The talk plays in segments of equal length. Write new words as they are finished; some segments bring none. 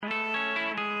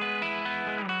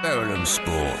Verulam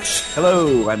Sport.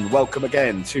 Hello and welcome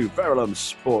again to Verulam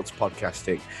Sports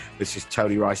Podcasting. This is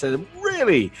Tony Rice. I'm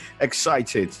really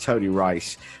excited, Tony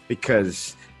Rice,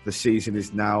 because the season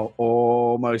is now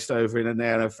almost over in the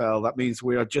NFL. That means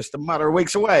we are just a matter of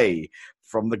weeks away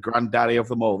from the granddaddy of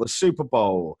them all, the Super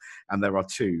Bowl. And there are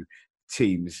two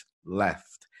teams left.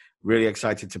 Really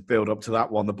excited to build up to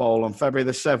that one, the Bowl on February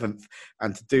the 7th.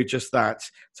 And to do just that,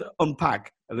 to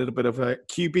unpack a little bit of a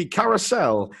QB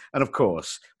carousel. And of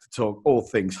course, to talk all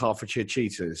things Hertfordshire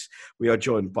Cheetahs, we are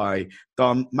joined by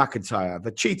Don Macintyre,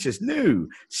 the Cheetahs' new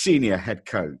senior head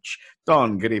coach.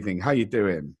 Don, good evening. How you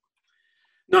doing?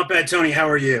 Not bad, Tony. How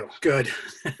are you? Good.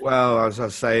 Well, as I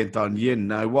was saying, Don, you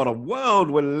know what a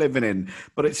world we're living in,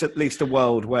 but it's at least a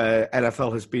world where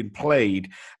NFL has been played.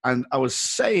 And I was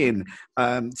saying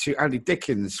to Andy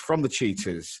Dickens from the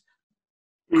Cheetahs,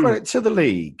 credit to the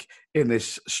league in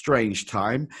this strange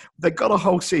time. They've got a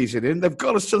whole season in. They've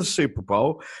got us to the Super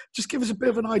Bowl. Just give us a bit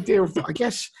of an idea of, I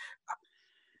guess,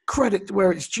 credit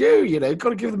where it's due. You know, got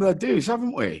to give them their dues,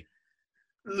 haven't we?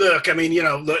 Look, I mean,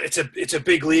 it's a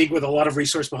big league with a lot of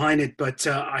resource behind it, but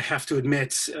I have to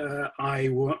admit, I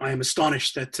am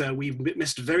astonished that we've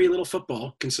missed very little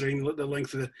football, considering the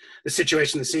length of the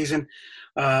situation of the season.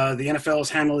 The NFL has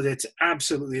handled it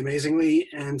absolutely amazingly,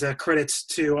 and credits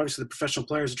to, obviously, the professional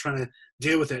players are trying to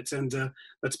deal with it. And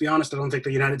let's be honest, I don't think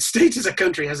the United States as a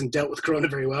country hasn't dealt with Corona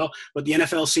very well, but the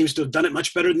NFL seems to have done it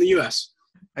much better than the U.S.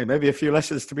 Hey, maybe a few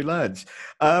lessons to be learned.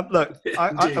 Look,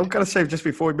 I'm going to say just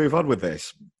before we move on with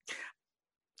this,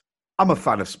 I'm a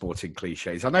fan of sporting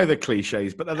cliches. I know they're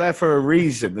cliches, but they're there for a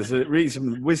reason. There's a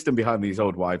reason, wisdom behind these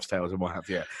old wives' tales and what have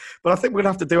you. But I think we're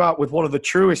going to have to do out with one of the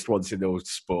truest ones in those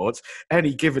sports,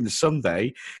 any given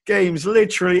Sunday. Games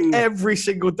literally every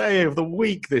single day of the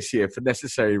week this year for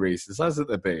necessary reasons, hasn't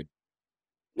there been?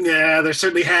 Yeah, there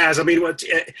certainly has. I mean, look,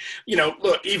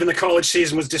 even the college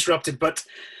season was disrupted, but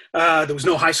there was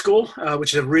no high school,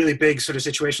 which is a really big sort of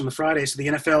situation on the Friday. So the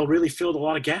NFL really filled a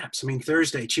lot of gaps. I mean,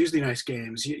 Thursday, Tuesday night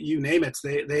games, you name it.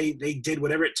 They did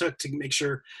whatever it took to make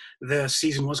sure the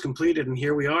season was completed. And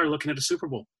here we are looking at a Super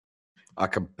Bowl. I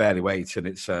can barely wait, and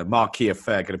it's a marquee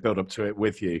affair. Going to build up to it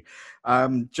with you.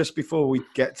 Just before we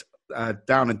get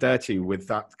down and dirty with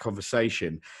that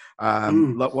conversation, I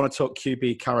want to talk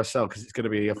QB carousel because it's going to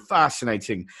be a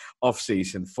fascinating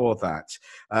off-season for that.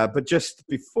 But just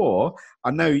before,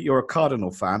 I know you're a Cardinal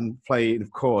fan, playing,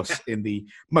 of course, in the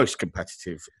most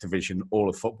competitive division, all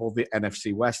of football, the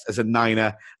NFC West. As a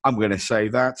Niner, I'm going to say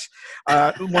that.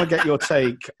 I want to get your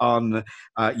take on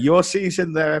your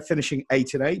season there, finishing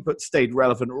 8-8, but stayed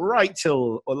relevant right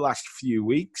till the last few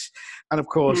weeks. And, of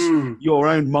course, your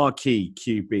own marquee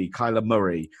QB, Kyler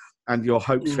Murray, and your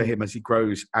hopes for him as he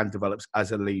grows and develops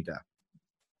as a leader.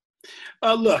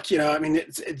 Look,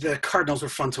 the Cardinals were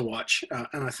fun to watch.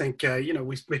 And I think,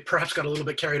 we perhaps got a little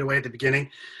bit carried away at the beginning.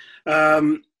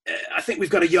 I think we've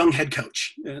got a young head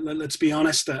coach. Let's be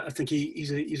honest. I think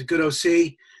he's a good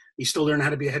OC. He's still learning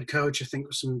how to be a head coach. I think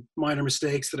there's some minor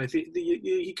mistakes that I think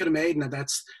he could have made. And that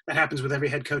happens with every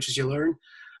head coach as you learn.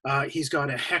 He's got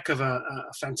a heck of a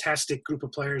fantastic group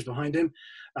of players behind him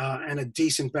and a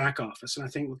decent back office. And I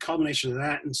think with the combination of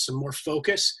that and some more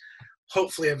focus,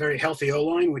 hopefully a very healthy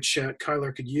O-line, which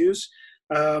Kyler could use,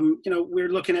 we're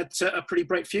looking at a pretty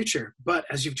bright future. But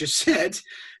as you've just said,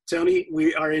 Tony,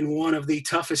 we are in one of the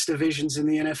toughest divisions in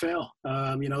the NFL.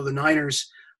 The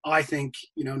Niners, I think,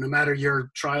 no matter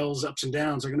your trials, ups and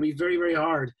downs, are going to be very, very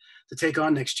hard to take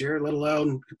on next year, let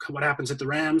alone what happens at the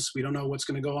Rams. We don't know what's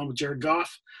going to go on with Jared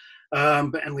Goff.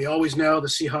 And we always know the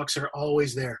Seahawks are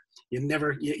always there.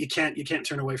 You can't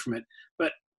turn away from it.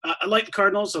 But I like the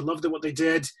Cardinals. I loved what they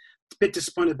did. A bit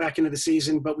disappointed back into the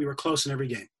season, but we were close in every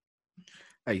game.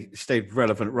 Hey, stayed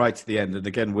relevant right to the end. And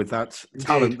again, with that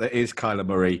talent that is Kyler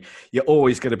Murray, you're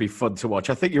always going to be fun to watch.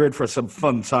 I think you're in for some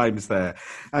fun times there.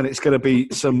 And it's going to be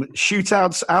some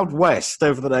shootouts out west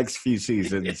over the next few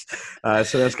seasons.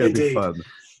 So that's going to be fun.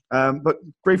 But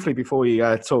briefly, before we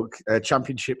talk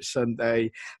Championship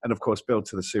Sunday and, of course, build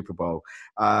to the Super Bowl,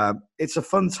 it's a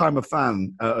fun time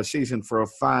a season for a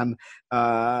fan,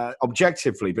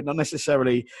 objectively, but not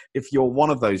necessarily if you're one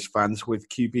of those fans with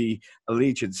QB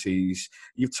allegiances.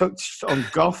 You've touched on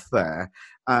Goff there,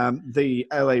 the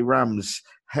LA Rams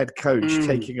head coach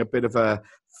taking a bit of a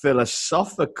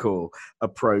philosophical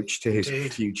approach to his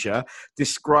future,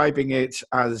 describing it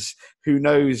as who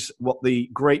knows what the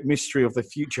great mystery of the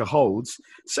future holds,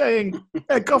 saying,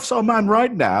 Goff's our man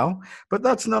right now, but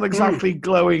that's not exactly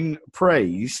glowing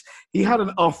praise. He had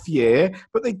an off year,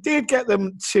 but they did get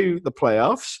them to the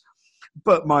playoffs.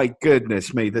 But my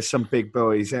goodness me, there's some big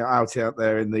boys out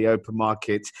there in the open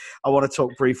market. I want to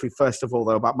talk briefly, first of all,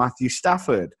 though, about Matthew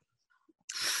Stafford.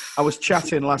 I was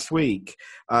chatting last week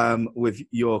with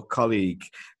your colleague,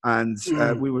 and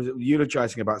we were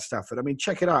eulogising about Stafford. I mean,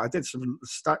 check it out. I did some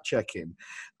stat checking.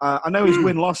 I know his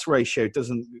win-loss ratio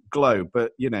doesn't glow,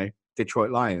 but,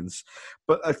 Detroit Lions.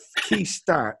 But a key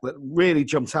stat that really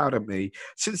jumped out at me,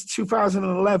 since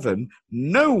 2011,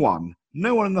 no one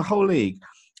in the whole league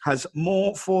has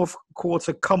more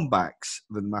fourth-quarter comebacks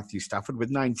than Matthew Stafford with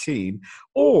 19,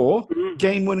 or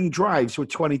game-winning drives with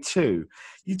 22.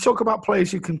 You talk about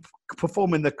players who can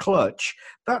perform in the clutch.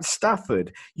 That's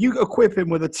Stafford. You equip him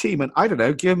with a team and, I don't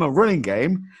know, give him a running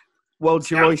game, world's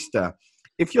your oyster.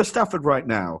 If you're Stafford right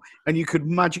now and you could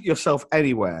magic yourself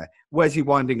anywhere, where's he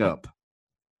winding up?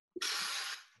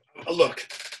 Look,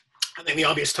 I think the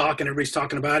obvious talk, and everybody's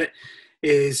talking about it,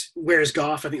 is where's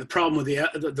Goff? I think the problem with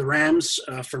the Rams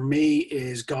for me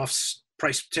is Goff's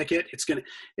price ticket.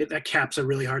 That cap's a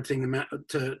really hard thing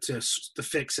to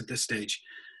fix at this stage.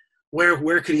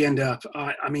 Where could he end up?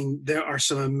 I mean, there are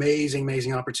some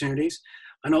amazing opportunities.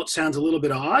 I know it sounds a little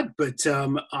bit odd, but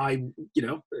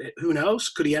who knows?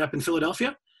 Could he end up in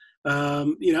Philadelphia?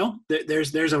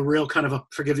 There's a real kind of a,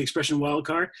 forgive the expression, wild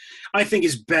card. I think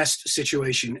his best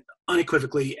situation,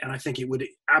 unequivocally, and I think it would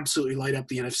absolutely light up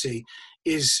the NFC,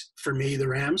 is for me the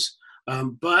Rams.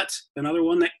 But another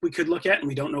one that we could look at, and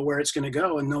we don't know where it's going to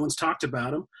go, and no one's talked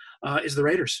about him, is the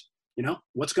Raiders.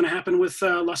 What's going to happen with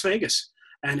Las Vegas?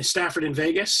 And is Stafford in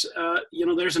Vegas?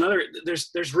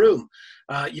 There's room.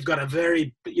 You've got a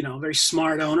very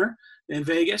smart owner in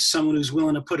Vegas, someone who's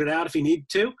willing to put it out if he needs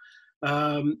to.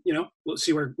 We'll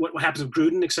see what happens with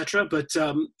Gruden, etc. But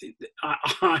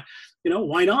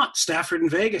why not Stafford in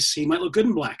Vegas? He might look good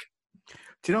in black.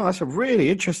 Do you know, that's a really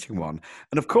interesting one.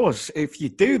 And of course, if you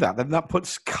do that, then that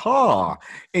puts Carr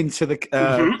into the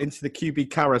QB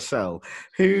carousel,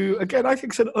 who, again, I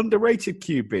think is an underrated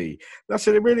QB. That's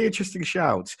a really interesting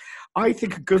shout. I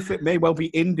think a good fit may well be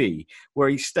Indy, where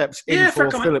he steps in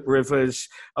for Phillip Rivers.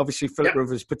 Obviously, Phillip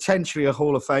Rivers, potentially a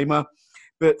Hall of Famer,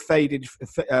 but faded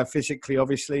physically,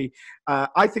 obviously.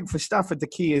 I think for Stafford, the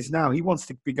key is now he wants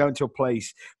to be going to a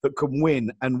place that can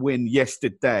win and win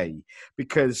yesterday,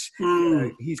 because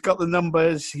he's got the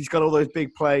numbers, he's got all those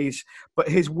big plays, but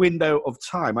his window of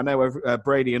time, I know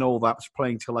Brady and all that's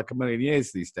playing till like a million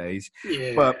years these days,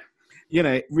 but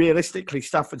realistically,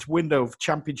 Stafford's window of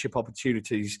championship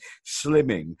opportunities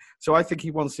slimming. So I think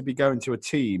he wants to be going to a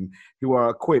team who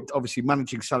are equipped, obviously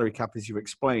managing salary cap, as you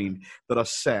explained, that are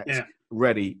set,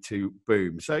 ready to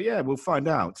boom. So, we'll find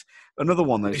out. Another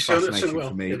one that's fascinating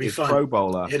for me is Pro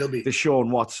Bowler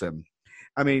Deshaun Watson.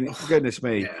 I mean, goodness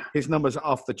me, his numbers are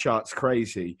off the charts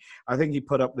crazy. I think he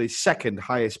put up the second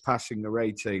highest passing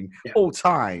rating all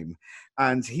time.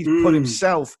 And he's put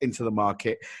himself into the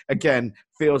market. Again,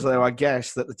 feels though, I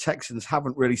guess, that the Texans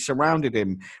haven't really surrounded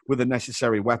him with the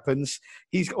necessary weapons.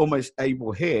 He's almost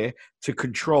able here to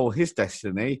control his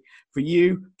destiny. For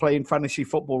you, playing fantasy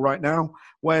football right now,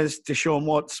 where's Deshaun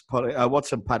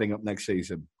Watson padding up next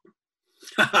season?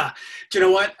 Do you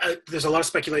know what? There's a lot of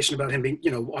speculation about him being,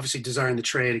 obviously desiring the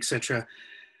trade, etc.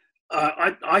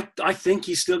 I think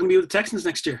he's still going to be with the Texans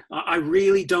next year. I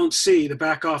really don't see the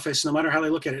back office, no matter how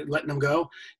they look at it, letting him go.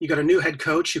 You got a new head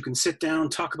coach who can sit down,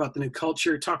 talk about the new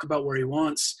culture, talk about where he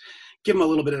wants, give him a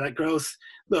little bit of that growth.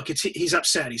 Look, he's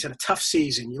upset. He's had a tough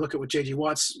season. You look at what J.J.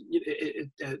 Watt's,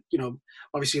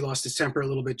 obviously lost his temper a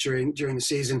little bit during the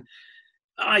season.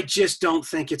 I just don't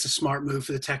think it's a smart move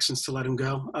for the Texans to let him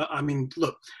go. I mean,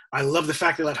 look, I love the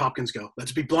fact they let Hopkins go.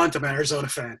 Let's be blunt, I'm an Arizona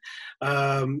fan.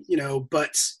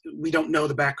 But we don't know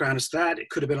the background as to that. It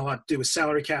could have been a lot to do with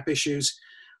salary cap issues.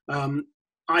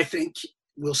 I think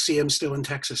we'll see him still in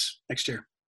Texas next year.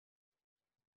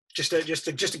 Just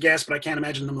a guess, but I can't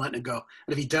imagine them letting him go.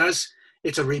 And if he does,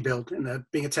 it's a rebuild. And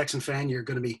being a Texan fan, you're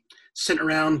going to be sitting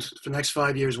around for the next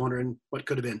 5 years wondering what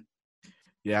could have been.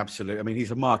 Yeah, absolutely. I mean, he's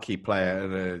a marquee player,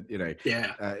 and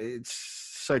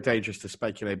it's so dangerous to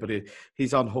speculate, but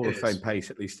he's on Hall of Fame pace,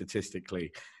 at least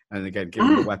statistically. And again,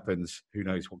 given the weapons, who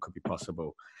knows what could be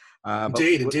possible.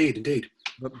 Indeed.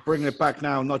 But bringing it back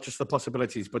now, not just the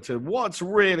possibilities, but to what's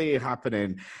really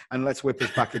happening. And let's whip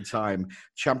us back in time.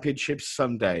 Championship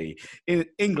Sunday. In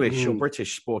English or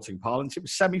British sporting parlance, it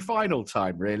was semi-final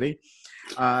time, really.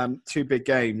 Two big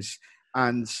games.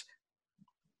 And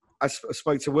I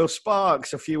spoke to Will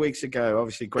Sparks a few weeks ago.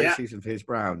 Obviously, great season for his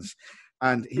Browns.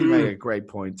 And he made a great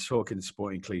point, talking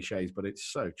sporting cliches, but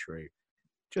it's so true.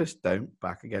 Just don't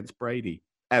back against Brady,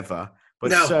 ever.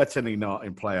 But certainly not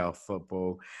in playoff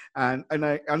football. And I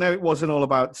know it wasn't all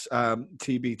about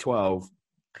TB12,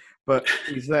 but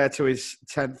he's there to his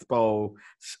 10th bowl,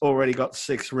 already got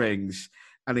 6 rings,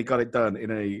 and he got it done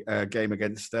in a game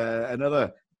against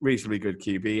another reasonably good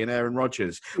QB in Aaron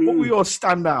Rodgers. What were Mm. your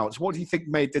standouts? What do you think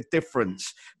made the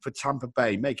difference for Tampa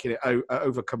Bay, making it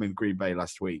overcoming Green Bay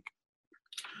last week?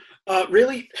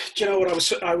 Really, do you know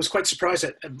what I was quite surprised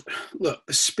at? Look,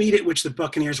 the speed at which the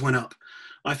Buccaneers went up,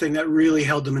 I think that really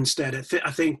held them instead.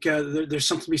 I think there's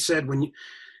something to be said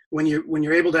when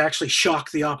you're able to actually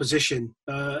shock the opposition.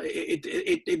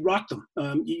 It rocked them.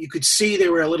 You could see they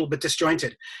were a little bit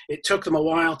disjointed. It took them a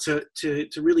while to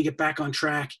really get back on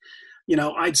track.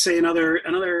 I'd say another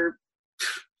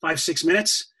 5-6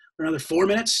 minutes, or another 4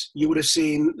 minutes, you would have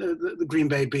seen the Green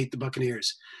Bay beat the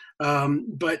Buccaneers.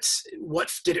 But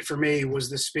what did it for me was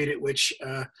the speed at which,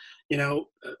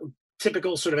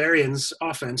 typical sort of Arians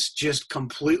offense just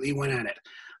completely went at it.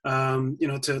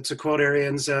 To quote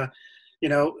Arians,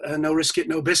 no risk it,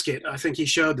 no biscuit. I think he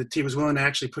showed that he was willing to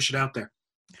actually push it out there.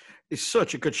 It's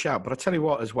such a good shout, but I tell you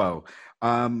what as well.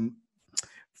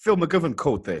 Phil McGovern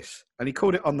called this, and he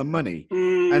called it on the money.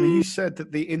 And he said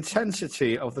that the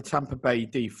intensity of the Tampa Bay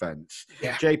defense,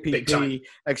 JPP,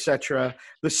 etc.,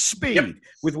 the speed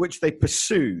with which they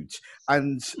pursued,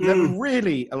 and that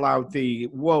really allowed the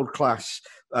world-class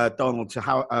Rodgers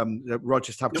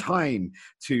to have time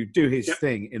to do his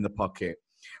thing in the pocket.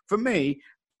 For me,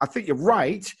 I think you're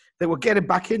right. They were getting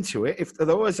back into it. If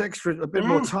there was a bit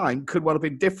more time, could well have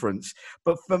been different.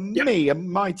 But for me and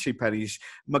my two pennies,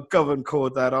 McGovern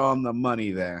called that on the money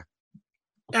there.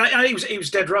 He was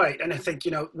dead right. And I think,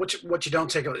 what you don't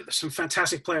take out, there's some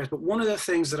fantastic players. But one of the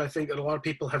things that I think that a lot of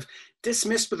people have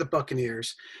dismissed with the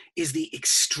Buccaneers is the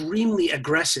extremely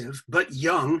aggressive but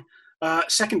young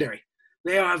secondary.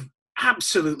 They are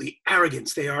absolutely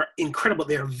arrogant. They are incredible.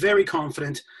 They are very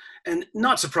confident. And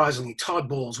not surprisingly, Todd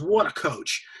Bowles, what a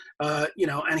coach,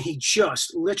 and he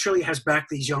just literally has backed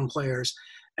these young players,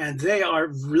 and they are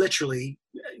literally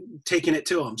taking it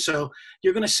to him. So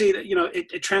you're going to see that,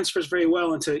 it transfers very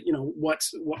well into,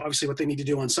 obviously what they need to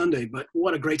do on Sunday, but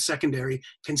what a great secondary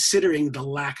considering the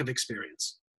lack of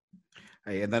experience.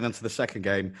 Hey, and then onto the second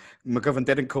game. McGovern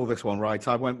didn't call this one right.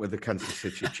 I went with the Kansas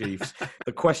City Chiefs.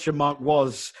 The question mark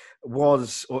was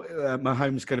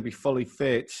Mahomes going to be fully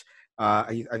fit?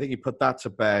 I think he put that to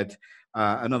bed.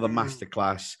 Another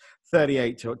masterclass,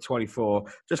 38-24.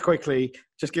 Just quickly,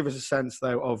 just give us a sense,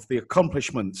 though, of the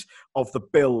accomplishments of the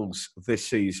Bills this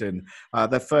season.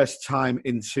 Their first time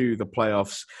into the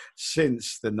playoffs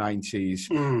since the 90s.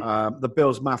 The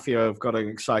Bills Mafia have got an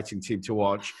exciting team to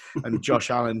watch. And Josh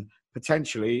Allen,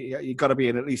 potentially, you've got to be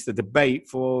in at least the debate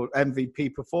for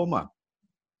MVP performer.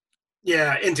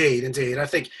 Yeah, indeed. I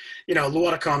think,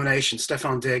 what a combination,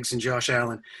 Stephon Diggs and Josh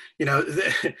Allen.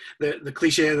 The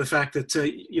cliche of the fact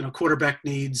that, quarterback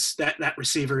needs that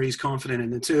receiver he's confident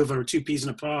in. The two of them are two peas in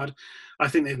a pod. I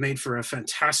think they've made for a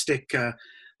fantastic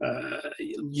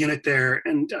unit there.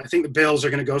 And I think the Bills are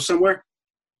going to go somewhere.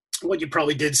 What you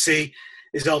probably did see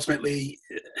is ultimately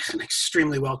an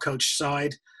extremely well-coached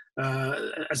side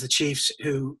as the Chiefs,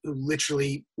 who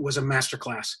literally was a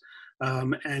masterclass.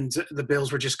 And the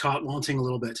Bills were just caught wanting a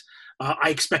little bit. I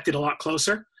expected a lot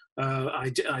closer. I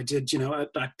did,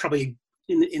 I probably,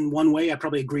 in one way, I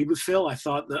probably agreed with Phil. I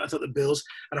thought the Bills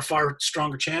had a far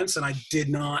stronger chance, and I did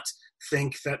not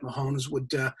think that Mahomes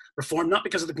would perform, not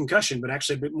because of the concussion, but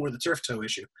actually a bit more the turf toe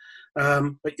issue.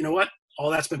 But you know what? All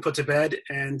that's been put to bed,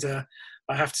 and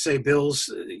I have to say, Bills,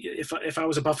 if I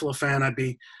was a Buffalo fan, I'd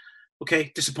be,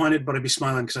 disappointed, but I'd be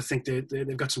smiling because I think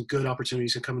they've got some good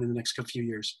opportunities coming in the next few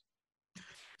years.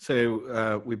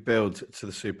 So we build to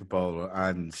the Super Bowl,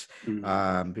 and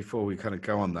before we kind of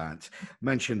go on that,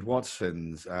 mentioned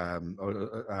Watson's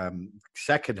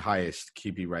second highest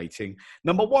QB rating.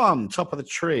 Number one, top of the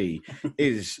tree,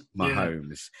 is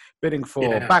Mahomes, bidding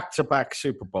for back-to-back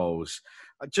Super Bowls.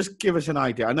 Just give us an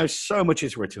idea. I know so much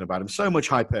is written about him, so much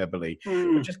hyperbole,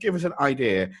 but just give us an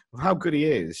idea of how good he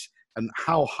is and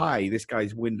how high this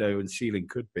guy's window and ceiling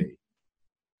could be.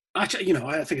 Actually,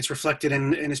 I think it's reflected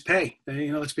in his pay.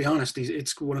 Let's be honest.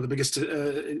 It's one of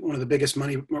the biggest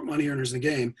money earners in the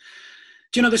game.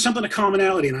 There's something of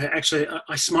commonality, and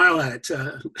I smile at it.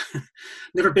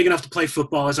 Never big enough to play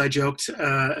football, as I joked.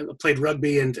 I played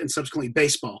rugby and subsequently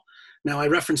baseball. Now, I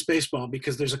reference baseball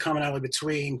because there's a commonality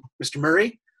between Mr.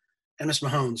 Murray and Mr.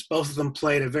 Mahomes. Both of them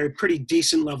played a pretty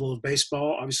decent level of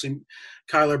baseball. Obviously,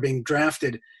 Kyler being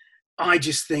drafted. I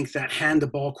just think that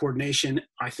hand-to-ball coordination,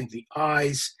 I think the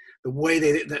eyes, the way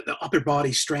the upper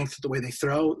body strength, the way they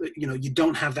throw, you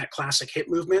don't have that classic hip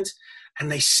movement,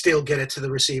 and they still get it to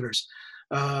the receivers.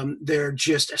 They're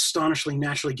just astonishingly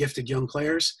naturally gifted young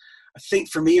players. I think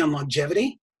for me on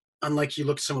longevity, unlike you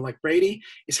look at someone like Brady,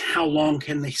 is how long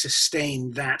can they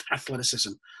sustain that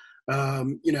athleticism?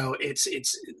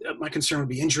 It's my concern would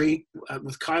be injury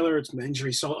with Kyler. It's my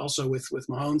injury also with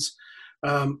Mahomes.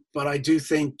 But I do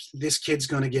think this kid's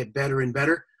going to get better and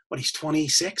better. What, he's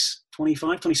 26,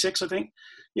 25, 26, I think.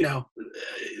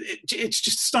 It's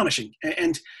just astonishing.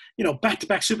 And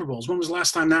back-to-back Super Bowls. When was the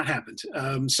last time that happened?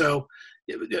 So,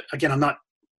 again, I'm not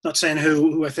saying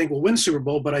who I think will win Super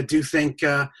Bowl, but I do think,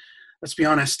 let's be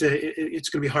honest, it's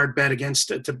going to be a hard bet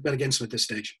to bet against them at this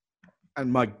stage. And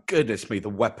my goodness me, the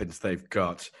weapons they've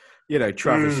got.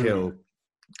 Travis Hill,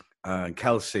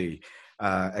 Kelsey,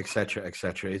 et cetera, et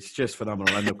cetera. It's just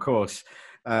phenomenal. And, of course,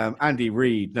 Andy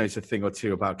Reid knows a thing or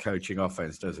two about coaching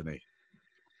offense, doesn't he?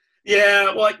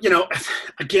 Yeah, well,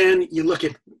 again, you look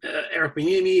at Eric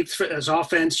Bieniemy as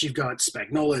offense. You've got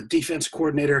Spagnuolo, defense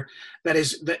coordinator.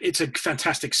 It's a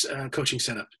fantastic coaching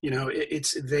setup.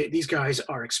 These guys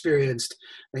are experienced.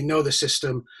 They know the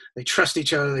system. They trust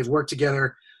each other. They've worked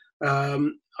together.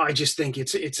 I just think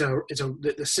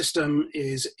the system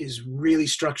is really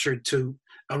structured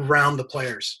around the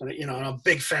players. I'm a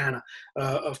big fan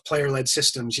of player-led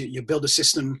systems. You build a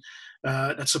system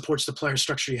that supports the player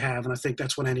structure you have, and I think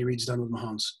that's what Andy Reid's done with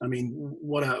Mahomes. I mean,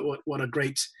 what a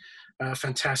great,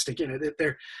 fantastic.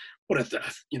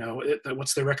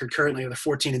 What's their record currently? They're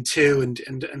 14-2,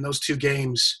 and those two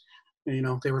games,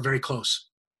 they were very close.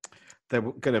 They're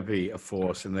going to be a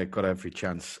force, and they've got every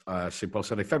chance. Super Bowl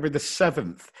Sunday, February the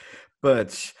 7th.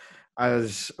 But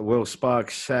as Will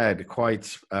Sparks said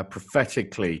quite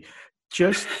prophetically,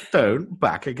 just don't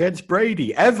back against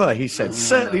Brady ever, he said.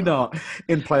 Certainly not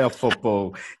in playoff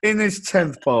football, in his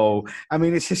 10th bowl. I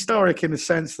mean, it's historic in the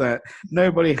sense that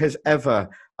nobody has ever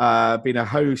been a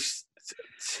host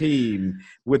team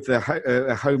with the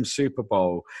home Super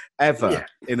Bowl ever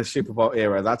in a Super Bowl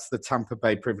era. That's the Tampa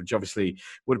Bay privilege, obviously,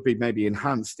 would be maybe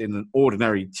enhanced in an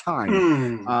ordinary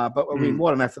time. But I mean,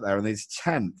 what an effort there. And his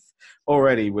 10th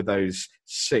already with those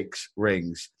 6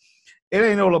 rings. It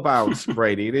ain't all about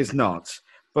Brady. It is not.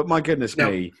 But my goodness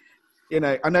me,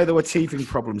 I know there were teething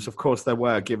problems. Of course there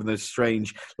were, given the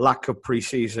strange lack of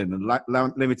preseason and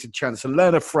limited chance to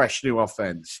learn a fresh new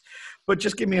offense. But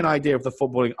just give me an idea of the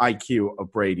footballing IQ of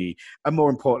Brady. And more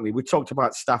importantly, we talked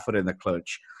about Stafford in the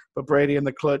clutch. But Brady in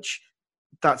the clutch,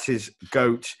 that's his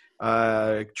GOAT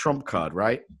trump card,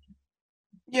 right?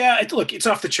 Yeah, it's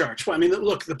off the charts. I mean,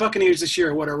 look, the Buccaneers this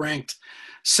year are ranked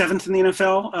 7th in the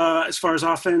NFL as far as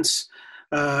offense,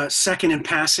 2nd in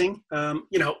passing.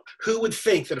 Who would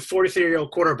think that a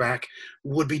 43-year-old quarterback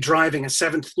would be driving a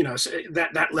 7th,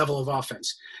 that level of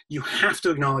offense? You have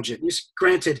to acknowledge it.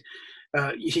 Granted,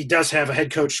 he does have a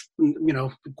head coach,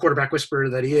 quarterback whisperer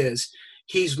that he is.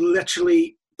 He's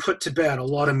literally put to bed a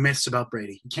lot of myths about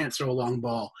Brady. He can't throw a long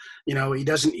ball. He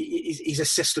doesn't. He's a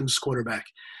systems quarterback.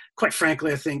 Quite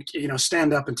frankly, I think,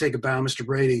 stand up and take a bow, Mr.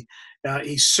 Brady.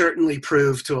 He certainly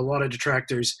proved to a lot of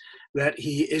detractors that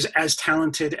he is as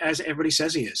talented as everybody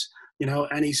says he is.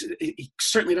 And he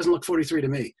certainly doesn't look 43 to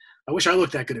me. I wish I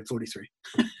looked that good at 43.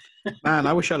 Man,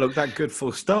 I wish I looked that good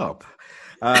full stop.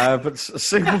 But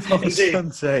Super Bowl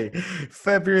Sunday,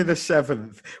 February the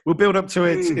 7th. We'll build up to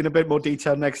it in a bit more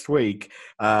detail next week.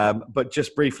 But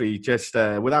just briefly,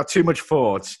 without too much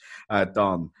thought,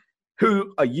 Don,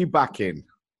 who are you backing?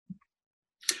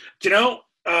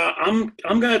 I'm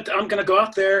gonna go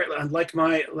out there and like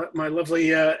my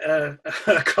lovely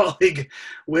colleague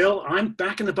Will. I'm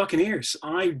backing the Buccaneers.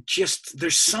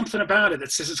 There's something about it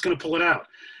that says it's going to pull it out.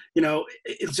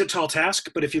 It's a tall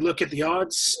task, but if you look at the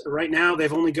odds right now,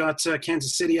 they've only got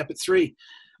Kansas City up at 3.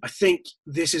 I think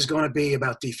this is going to be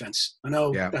about defense. I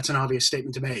know that's an obvious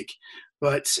statement to make,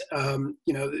 but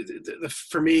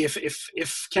for me,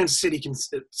 if Kansas City can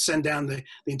send down the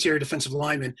interior defensive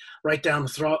lineman right down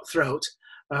the throat,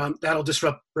 that'll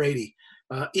disrupt Brady.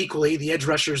 Equally, the edge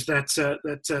rushers that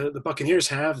the Buccaneers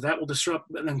have, that will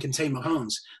disrupt and contain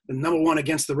Mahomes. The number 1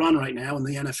 against the run right now in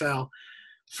the NFL.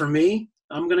 For me,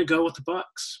 I'm going to go with the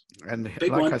Bucs. And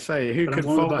I say, who can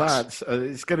fault that?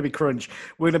 It's going to be crunch.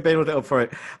 We're going to build it up for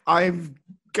it. I'm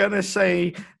going to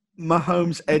say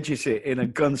Mahomes edges it in a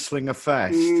gunslinger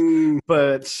fest,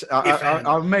 but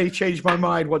I may change my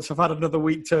mind once I've had another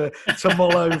week to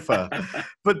mull over.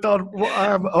 But Don,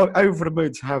 I'm over the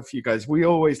moon to have you guys. We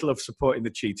always love supporting the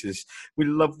Cheetahs. We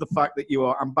love the fact that you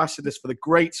are ambassadors for the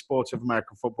great sport of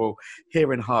American football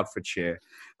here in Hertfordshire.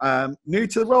 New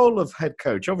to the role of head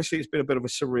coach. Obviously, it's been a bit of a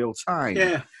surreal time.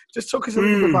 Yeah. Just talk us a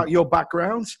little bit about your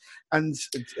background and,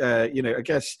 I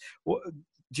guess,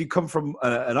 do you come from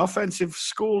an offensive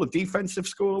school, a defensive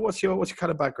school? What's your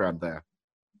kind of background there?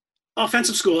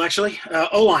 Offensive school, actually.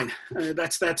 O-line.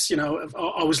 That's I've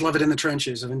always loved it in the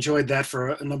trenches. I've enjoyed that for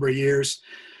a number of years.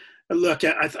 Look,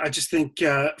 I just think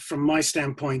from my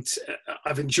standpoint,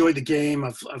 I've enjoyed the game.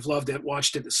 I've loved it,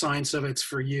 watched it, the science of it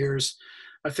for years.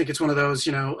 I think it's one of those,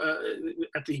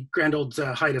 at the grand old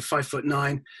height of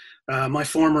 5'9", my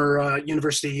former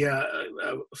university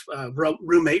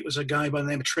roommate was a guy by the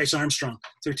name of Trace Armstrong,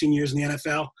 13 years in the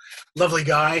NFL. Lovely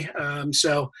guy.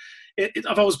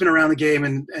 I've always been around the game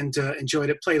and enjoyed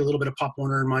it. Played a little bit of Pop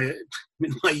Warner in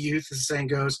my youth, as the saying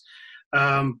goes.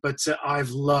 But I've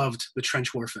loved the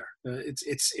trench warfare.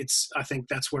 I think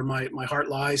that's where my heart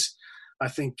lies. I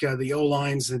think the O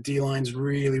lines, the D lines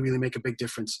really, really make a big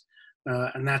difference.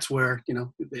 And that's where,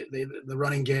 the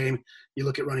running game, you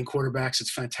look at running quarterbacks,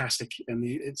 it's fantastic. And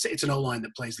it's an O line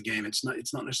that plays the game. It's not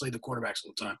necessarily the quarterbacks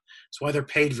all the time. That's why they're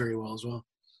paid very well as well.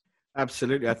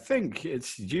 Absolutely. I think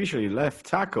it's usually left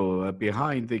tackle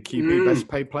behind the QB, best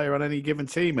paid player on any given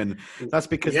team. And that's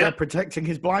because they're protecting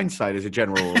his blind side as a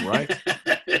general rule, right?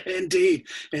 Indeed.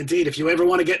 If you ever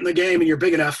want to get in the game and you're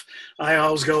big enough, I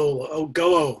always go,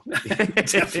 go.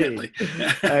 Definitely.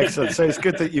 Excellent. So it's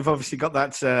good that you've obviously got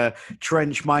that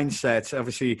trench mindset.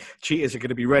 Obviously, Cheetahs are going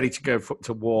to be ready to go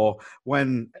to war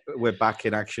when we're back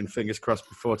in action, fingers crossed,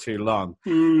 before too long.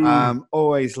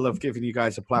 Always love giving you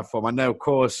guys a platform. I know, of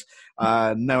course,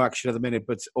 no action at the minute,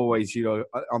 but always,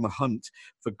 on the hunt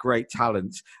for great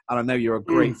talent. And I know you're a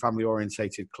great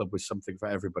family-orientated club with something for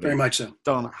everybody. Very much so.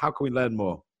 Don, how can we learn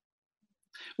more?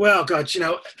 Well, God,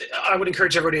 I would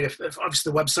encourage everybody to,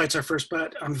 obviously the website's our first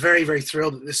bet. I'm very, very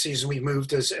thrilled that this season we've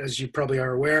moved, as you probably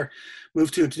are aware,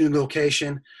 moved to a new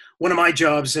location. One of my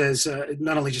jobs as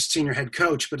not only just senior head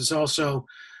coach, but it's also,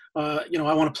 I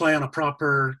want to play on a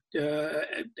proper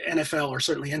NFL or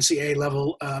certainly NCAA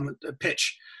level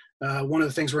pitch. One of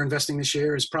the things we're investing this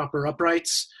year is proper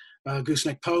uprights,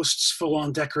 gooseneck posts,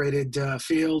 full-on decorated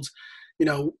field.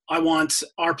 I want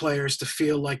our players to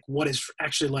feel like what it's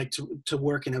actually like to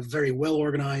work in a very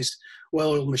well-organized,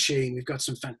 well-oiled machine. We've got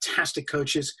some fantastic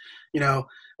coaches.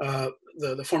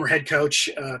 The former head coach,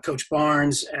 Coach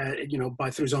Barnes,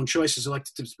 through his own choices,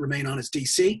 elected to remain on as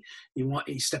DC.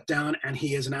 He stepped down, and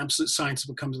he is an absolute scientist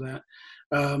when it comes to that.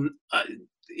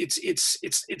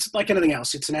 It's like anything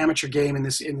else. It's an amateur game in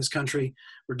this country.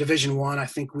 We're Division I. I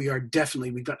think we've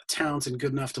got the talent and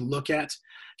good enough to look at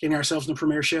getting ourselves in the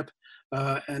Premiership.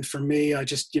 And for me,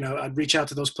 I'd reach out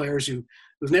to those players who've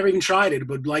never even tried it,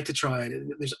 but would like to try it.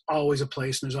 There's always a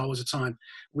place and there's always a time.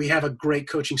 We have a great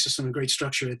coaching system and great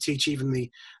structure to teach even the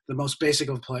most basic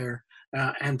of a player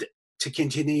and to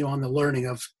continue on the learning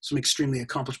of some extremely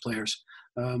accomplished players.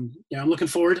 I'm looking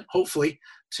forward, hopefully,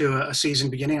 to a season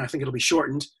beginning. I think it'll be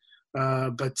shortened,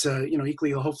 but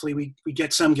equally, hopefully we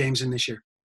get some games in this year.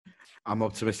 I'm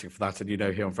optimistic for that, and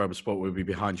here on Verulam Sport, we'll be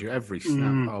behind you every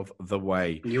step of the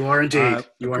way. You are indeed.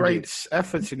 Great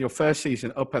efforts in your first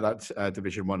season up at that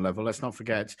Division 1 level. Let's not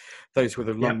forget, those with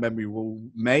a long memory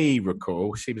may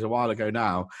recall, seems a while ago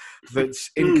now, that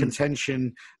in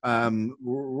contention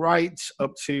right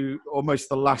up to almost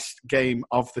the last game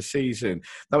of the season.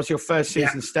 That was your first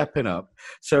season stepping up.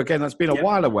 So again, that's been a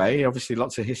while away, obviously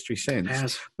lots of history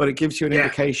since, but it gives you an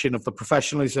indication of the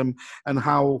professionalism and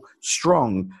how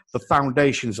strong the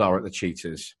foundations are at the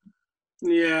Cheetahs.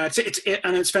 Yeah,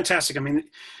 it's fantastic. I mean,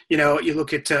 you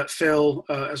look at Phil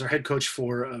as our head coach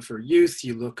for youth.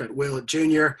 You look at Will at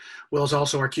junior. Will's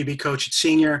also our QB coach at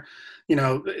senior.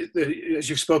 As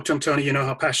you spoke to him, Tony, you know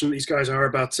how passionate these guys are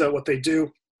about what they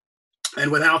do. And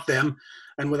without them,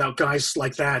 and without guys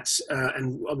like that,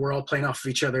 and we're all playing off of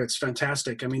each other, it's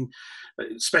fantastic. I mean,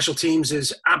 special teams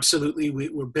is absolutely,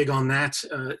 we're big on that.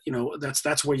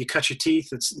 That's where you cut your teeth.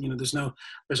 It's,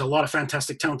 there's a lot of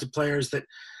fantastic, talented players that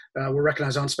we're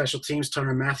recognized on special teams.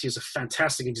 Turner Matthew is a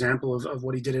fantastic example of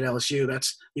what he did at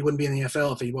LSU. He wouldn't be in the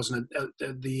NFL if he wasn't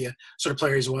the sort of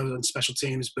player he was on special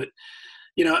teams. But,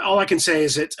 all I can say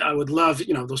is that I would love,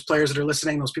 those players that are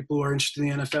listening, those people who are interested in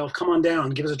the NFL, come on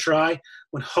down, give us a try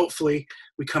when hopefully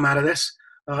we come out of this.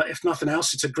 If nothing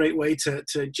else, it's a great way to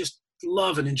just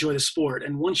love and enjoy the sport.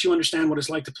 And once you understand what it's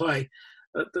like to play,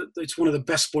 it's one of the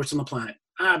best sports on the planet,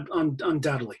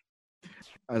 undoubtedly.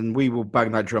 And we will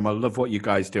bang that drum. I love what you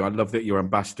guys do. I love that you're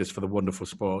ambassadors for the wonderful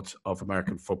sport of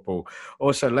American football.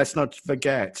 Also, let's not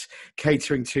forget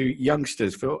catering to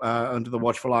youngsters under the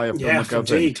watchful eye of Don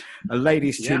Macintyre. A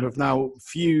ladies' team have now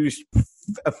fused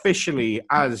officially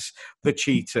as the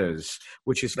Cheetahs,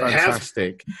 which is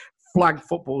fantastic. Flag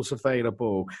football's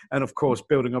available, and of course,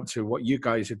 building up to what you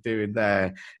guys are doing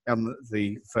there on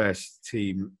the first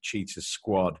team Cheetahs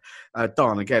squad.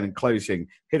 Don, again, in closing,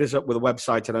 hit us up with a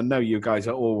website, and I know you guys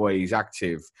are always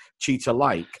active,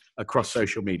 Cheetah-like, across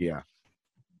social media.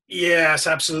 Yes,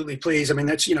 absolutely. Please. I mean,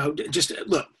 that's, just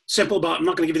look, simple, but I'm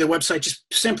not going to give you the website. Just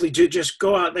simply just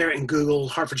go out there and Google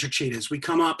Hertfordshire Cheetahs. We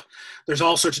come up. There's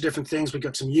all sorts of different things. We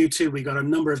got some YouTube. We got a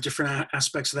number of different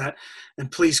aspects of that.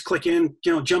 And please click in,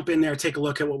 jump in there, take a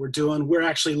look at what we're doing. We're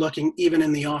actually looking, even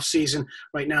in the off season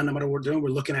right now, no matter what we're doing, we're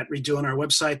looking at redoing our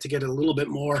website to get a little bit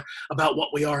more about what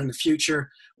we are in the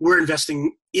future. We're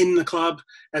investing in the club.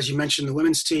 As you mentioned, the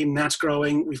women's team, that's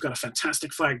growing. We've got a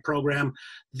fantastic flag program.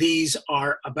 These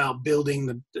are about building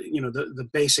the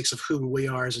basics of who we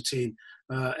are as a team.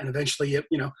 And eventually,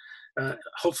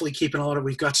 hopefully keeping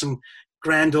we've got some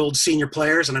grand old senior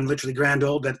players, and I'm literally grand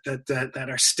old, that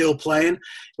are still playing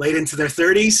late into their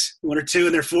 30s, one or two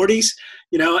in their 40s.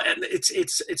 And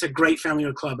it's a great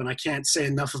family-owned club, and I can't say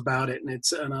enough about it.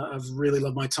 And I've really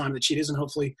loved my time at Cheetahs, and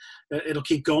hopefully it'll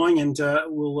keep going, and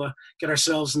we'll get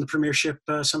ourselves in the Premiership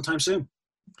sometime soon.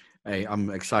 Hey, I'm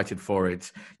excited for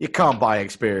it. You can't buy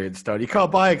experience, Don. You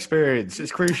can't buy experience.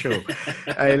 It's crucial.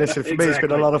 Hey, listen, for me, it's been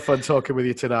a lot of fun talking with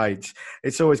you tonight.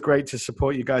 It's always great to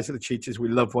support you guys at the Cheetahs. We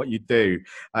love what you do.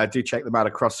 Do check them out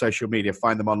across social media.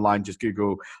 Find them online. Just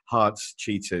Google Hearts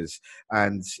Cheetahs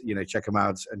and, check them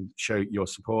out and show your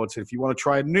support. And if you want to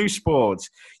try a new sport,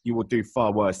 you will do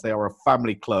far worse. They are a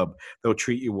family club. They'll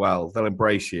treat you well. They'll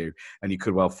embrace you, and you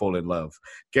could well fall in love.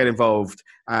 Get involved.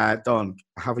 Don,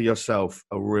 have yourself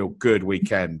a real good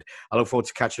weekend. I look forward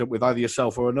to catching up with either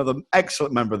yourself or another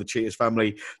excellent member of the Cheetahs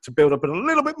family to build up in a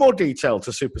little bit more detail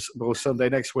to Super Bowl Sunday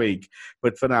next week.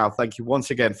 But for now, thank you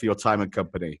once again for your time and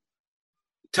company.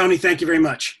 Tony, thank you very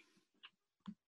much.